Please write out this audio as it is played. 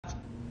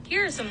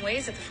Here are some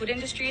ways that the food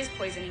industry is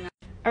poisoning us.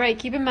 All right,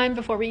 keep in mind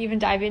before we even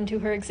dive into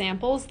her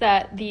examples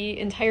that the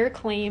entire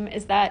claim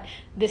is that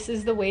this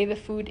is the way the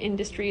food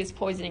industry is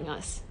poisoning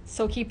us.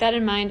 So keep that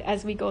in mind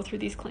as we go through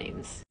these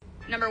claims.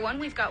 Number 1,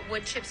 we've got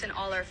wood chips in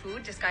all our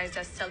food disguised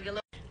as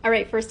cellulose. All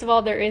right, first of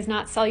all, there is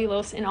not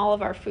cellulose in all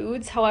of our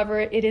foods.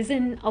 However, it is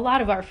in a lot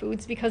of our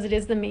foods because it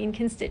is the main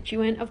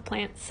constituent of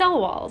plant cell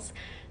walls.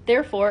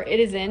 Therefore, it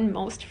is in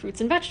most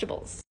fruits and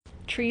vegetables.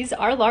 Trees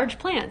are large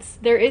plants.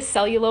 There is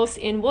cellulose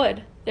in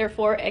wood.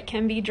 Therefore, it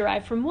can be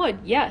derived from wood,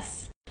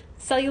 yes.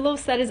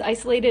 Cellulose that is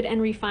isolated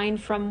and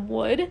refined from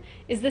wood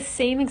is the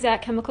same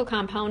exact chemical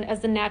compound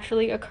as the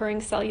naturally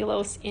occurring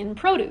cellulose in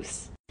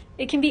produce.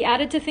 It can be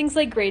added to things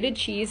like grated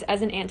cheese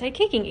as an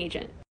anti-caking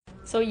agent.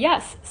 So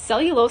yes,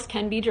 cellulose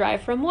can be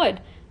derived from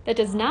wood. That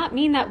does not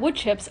mean that wood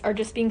chips are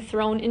just being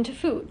thrown into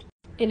food.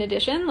 In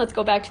addition, let's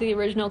go back to the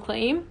original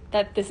claim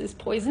that this is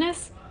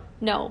poisonous.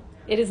 No,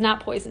 it is not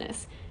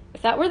poisonous.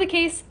 If that were the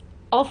case,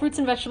 all fruits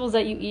and vegetables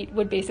that you eat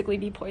would basically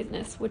be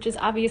poisonous, which is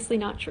obviously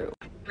not true.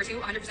 Number 2,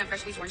 100% fresh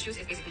squeezed orange juice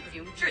is basically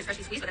perfume. Sure, it's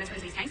freshly squeezed, but then it's put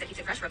into these tanks that keeps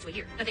it fresh for up to a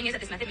year. The thing is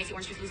that this method makes the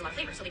orange juice lose a lot of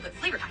flavor, so they put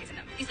flavor packets in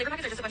them. These flavor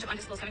packets are just a bunch of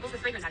undisclosed chemicals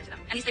with fragrance added to them.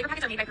 And these flavor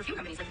packets are made by perfume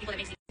companies, like the people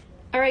that make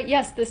All right,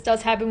 yes, this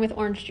does happen with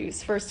orange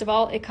juice. First of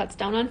all, it cuts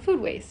down on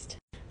food waste.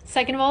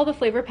 Second of all, the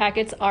flavor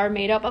packets are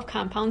made up of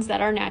compounds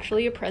that are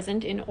naturally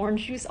present in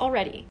orange juice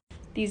already.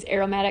 These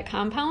aromatic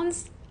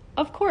compounds,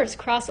 of course,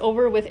 cross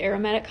over with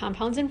aromatic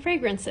compounds in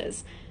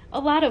fragrances. A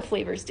lot of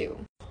flavors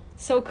do.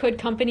 So could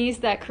companies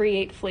that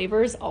create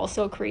flavors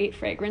also create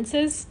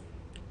fragrances?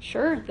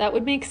 Sure, that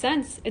would make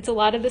sense. It's a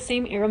lot of the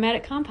same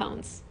aromatic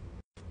compounds.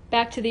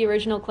 Back to the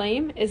original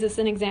claim, is this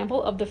an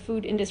example of the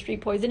food industry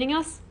poisoning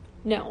us?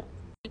 No.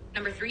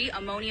 Number 3,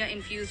 ammonia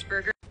infused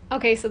burger.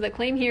 Okay, so the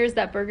claim here is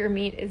that burger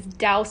meat is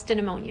doused in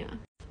ammonia.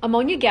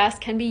 Ammonia gas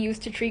can be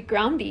used to treat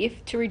ground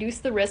beef to reduce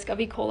the risk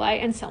of E.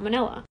 coli and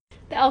salmonella.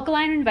 The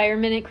alkaline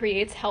environment it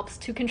creates helps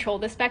to control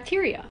this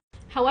bacteria.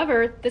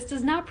 However, this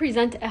does not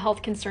present a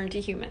health concern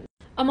to humans.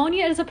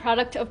 Ammonia is a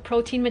product of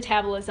protein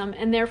metabolism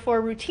and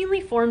therefore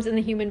routinely forms in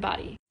the human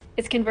body.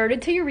 It's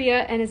converted to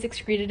urea and is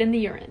excreted in the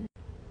urine.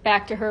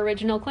 Back to her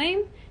original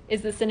claim,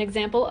 is this an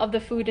example of the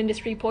food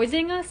industry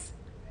poisoning us?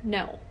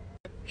 No.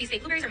 These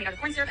fake blueberries are made out of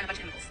corn syrup and a bunch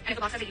of chemicals. And if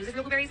the box says it uses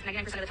real blueberries,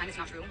 99% of the time it's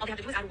not true. All they have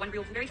to do is add 1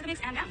 real blueberry to the mix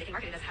and bam, they can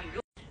market it as having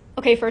real.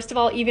 Okay, first of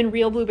all, even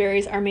real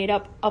blueberries are made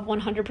up of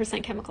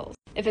 100% chemicals.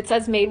 If it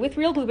says made with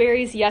real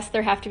blueberries, yes,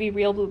 there have to be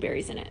real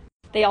blueberries in it.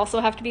 They also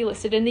have to be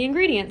listed in the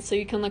ingredients, so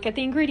you can look at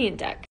the ingredient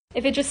deck.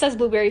 If it just says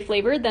blueberry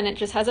flavored, then it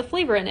just has a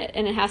flavor in it,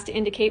 and it has to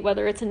indicate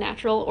whether it's a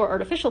natural or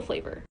artificial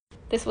flavor.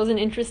 This was an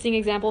interesting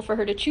example for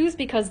her to choose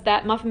because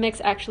that muffin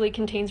mix actually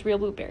contains real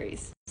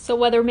blueberries. So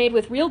whether made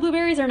with real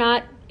blueberries or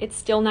not, it's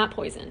still not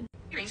poison.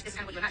 Free range is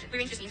kind of what you imagine. Free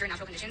range just means they're in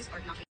natural conditions or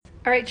not.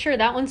 Alright, sure,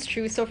 that one's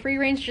true. So free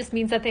range just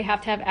means that they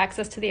have to have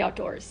access to the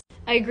outdoors.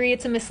 I agree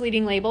it's a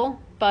misleading label,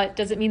 but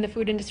does it mean the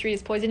food industry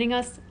is poisoning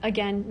us?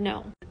 Again,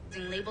 no.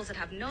 Labels that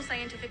have no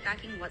scientific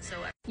backing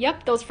whatsoever.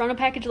 Yep, those front of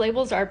package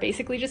labels are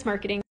basically just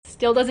marketing.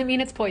 Still doesn't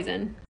mean it's poison.